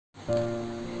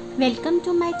Welcome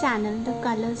to my channel, The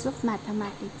Colors of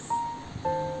Mathematics.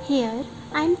 Here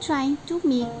I am trying to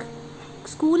make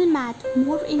school math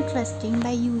more interesting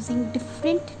by using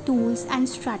different tools and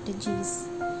strategies.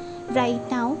 Right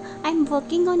now I am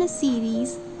working on a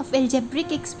series of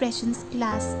Algebraic Expressions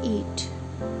Class 8.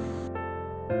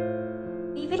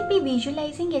 We will be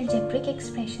visualizing algebraic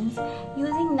expressions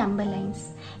using number lines.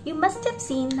 You must have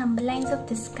seen number lines of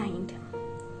this kind.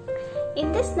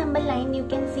 In this number line, you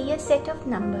can see a set of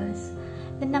numbers.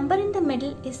 The number in the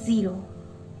middle is 0.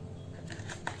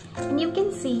 And you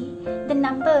can see the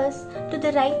numbers to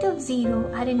the right of 0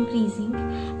 are increasing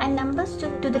and numbers to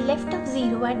the left of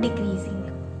 0 are decreasing.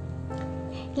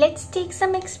 Let's take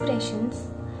some expressions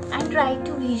and try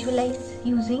to visualize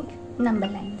using number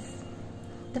lines.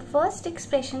 The first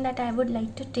expression that I would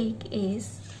like to take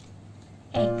is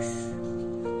x.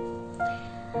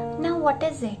 Now what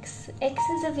is x? X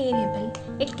is a variable.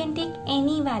 It can take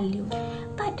any value.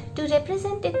 But to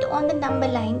represent it on the number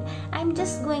line, I am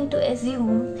just going to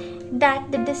assume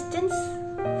that the distance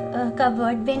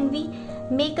covered when we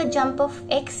make a jump of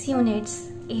x units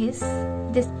is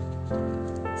this.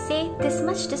 Say this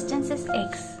much distance is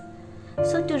x.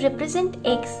 So to represent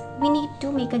x, we need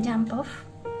to make a jump of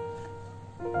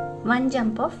one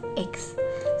jump of x.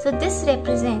 So this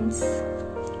represents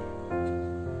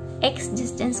x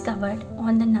distance covered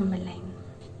on the number line.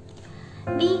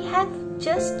 We have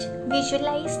just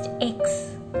visualized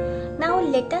x. Now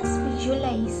let us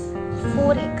visualize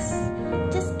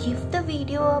 4x. Just give the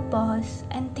video a pause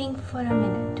and think for a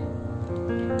minute.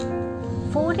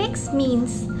 4x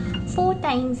means 4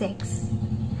 times x.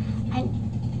 And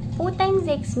 4 times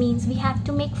x means we have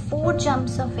to make 4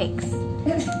 jumps of x.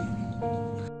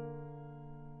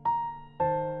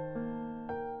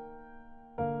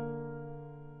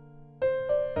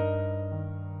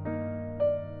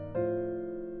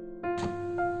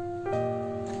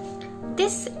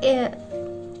 This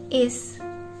is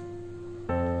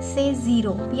say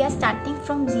 0. We are starting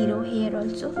from 0 here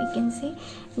also. We can say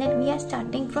that we are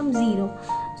starting from 0.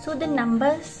 So the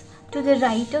numbers to the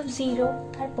right of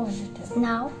 0 are positive.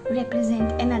 Now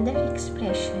represent another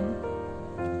expression.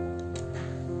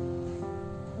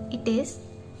 It is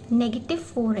negative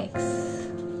 4x.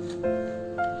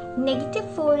 Negative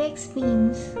 4x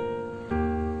means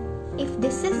if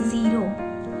this is 0,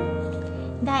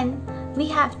 then we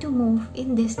have to move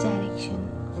in this direction.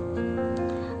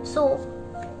 So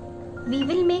we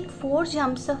will make 4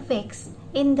 jumps of x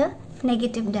in the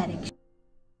negative direction.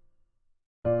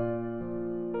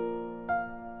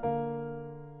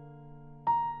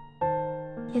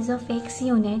 Is of x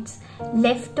units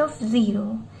left of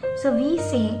 0. So we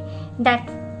say that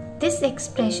this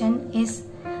expression is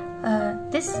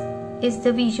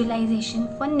the visualization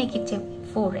for negative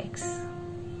 4x.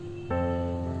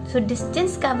 So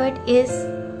distance covered is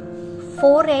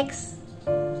 4x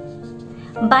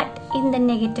but in the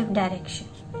negative direction.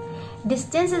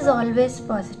 Distance is always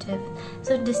positive.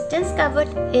 So distance covered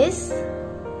is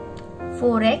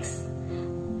 4x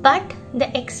but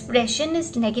the expression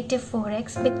is negative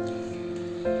 4x.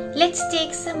 Let's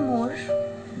take some more.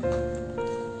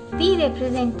 We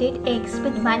represented x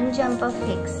with one jump of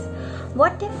x.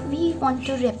 What if we want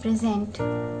to represent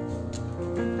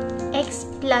x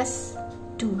plus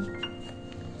 2?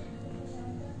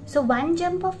 So one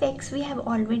jump of x we have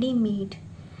already made,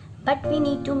 but we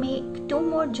need to make 2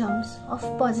 more jumps of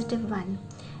positive 1.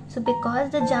 So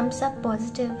because the jumps are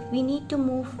positive, we need to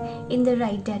move in the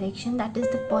right direction, that is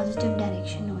the positive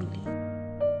direction only.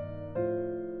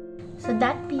 So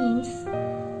that means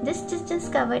this distance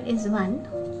covered is 1,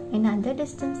 another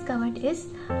distance covered is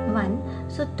 1.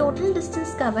 So total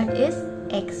distance covered is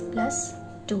x plus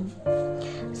 2.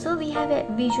 So we have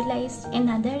visualized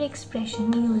another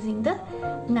expression using the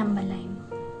number line.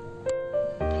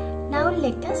 Now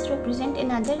let us represent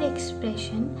another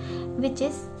expression which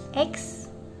is x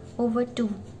over 2.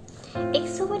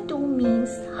 X over 2 means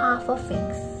half of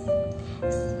x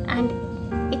and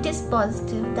it is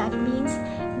positive. That means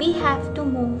we have to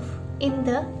move in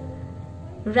the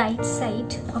right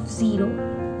side of 0.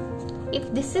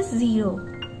 If this is 0,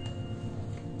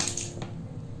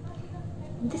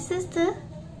 this is the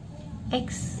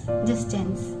x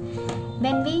distance.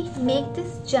 When we make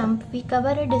this jump, we cover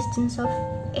a distance of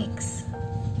x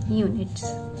units.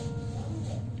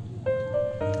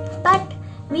 But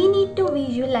we need to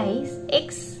visualize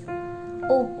x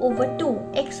over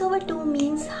 2. X over 2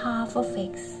 means half of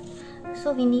x.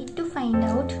 So we need to find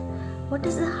out what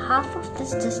is the half of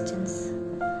this distance.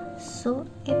 So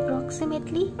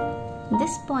approximately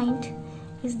this point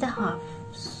is the half.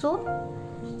 So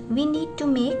we need to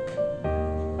make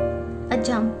a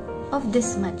jump of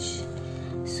this much.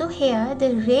 So here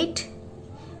the red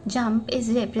jump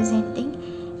is representing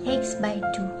x by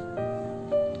 2.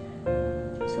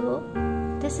 So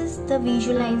this is the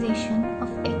visualization of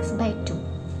x by 2.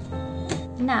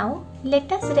 Now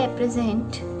let us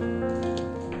represent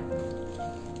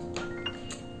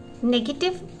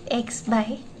negative x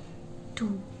by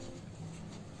 2.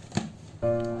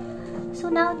 So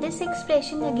now this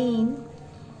expression again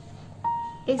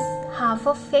is half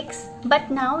of x, but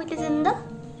now it is in the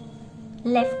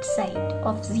left side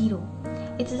of 0.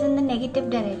 It is in the negative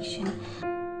direction.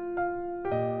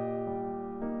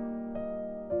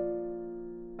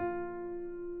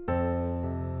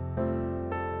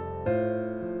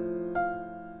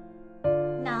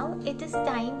 Now it is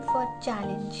time for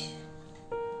challenge.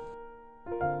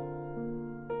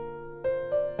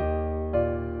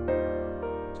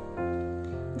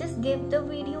 Just give the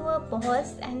video a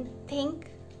pause and think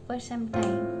for some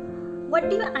time. What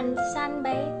do you understand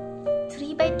by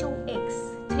 3 by 2x?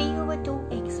 3 over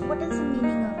 2x. What is the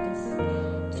meaning of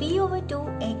this? 3 over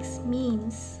 2x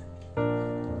means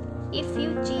if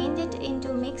you change it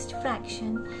into mixed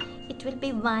fraction, it will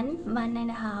be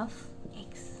 1.5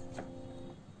 x.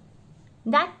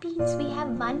 That means we have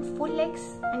 1 full x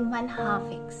and 1 half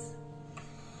x.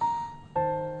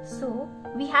 So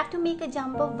we have to make a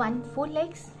jump of 1 full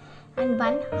x and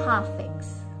 1 half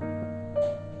x.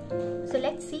 So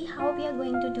let's see how we are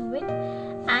going to do it.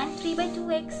 And 3 by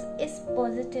 2x is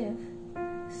positive,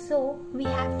 so we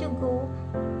have to go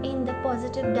in the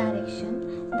positive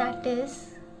direction, that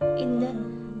is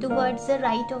towards the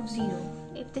right of 0.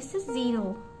 If this is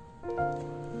 0,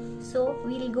 so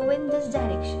we will go in this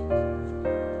direction.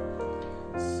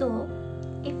 So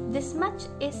if this much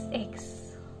is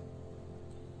x,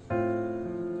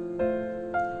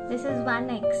 this is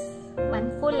 1x,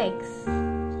 1 full x.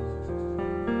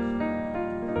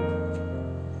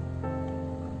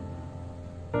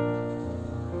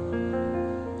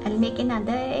 I'll make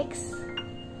another x.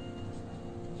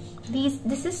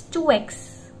 This is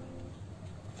 2x.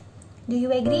 Do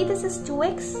you agree this is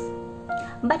 2x?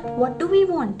 But what do we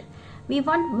want? We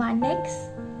want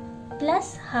 1x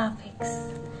plus half x.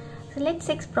 So let's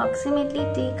approximately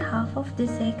take half of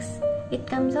this x. It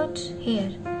comes out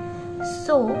here.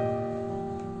 So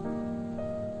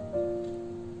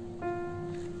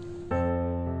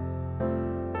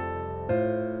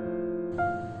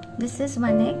this is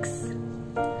 1x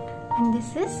and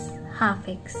this is half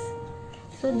x.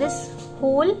 So this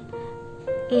whole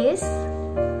is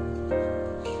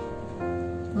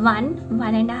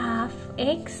 1.5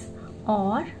 x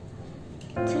or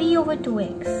 3 over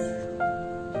 2x.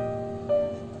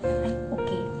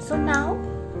 Okay, so now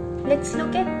let's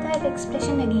look at that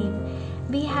expression again.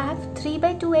 We have 3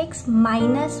 by 2x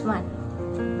minus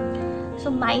 1. So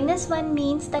minus 1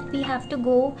 means that we have to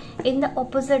go in the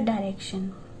opposite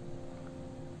direction,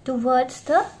 towards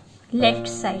the left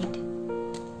side.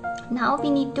 Now we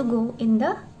need to go in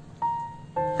the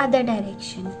other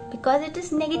direction because it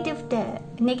is negative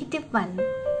 1.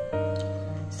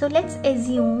 So let's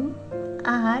assume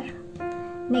our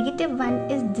negative 1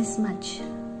 is this much.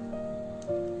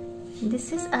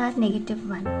 This is our negative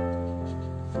 1.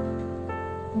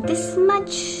 This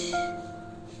much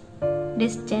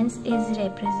distance is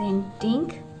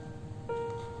representing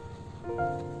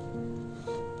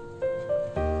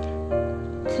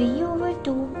 3 over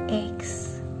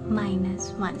 2x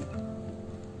minus 1.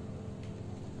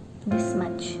 This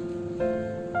much.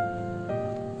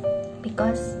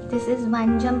 Because this is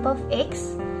one jump of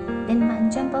x, then one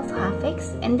jump of half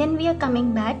x, and then we are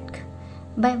coming back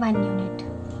by 1 unit.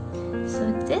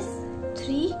 So this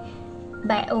 3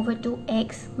 by over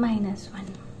 2x minus 1.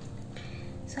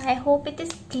 So I hope it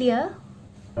is clear.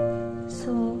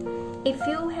 So if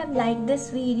you have liked this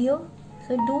video,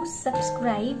 so do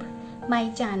subscribe my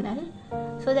channel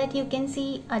so that you can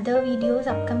see other videos,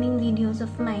 upcoming videos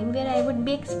of mine where I would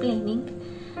be explaining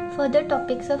further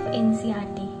topics of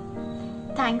NCERT.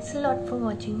 Thanks a lot for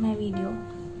watching my video.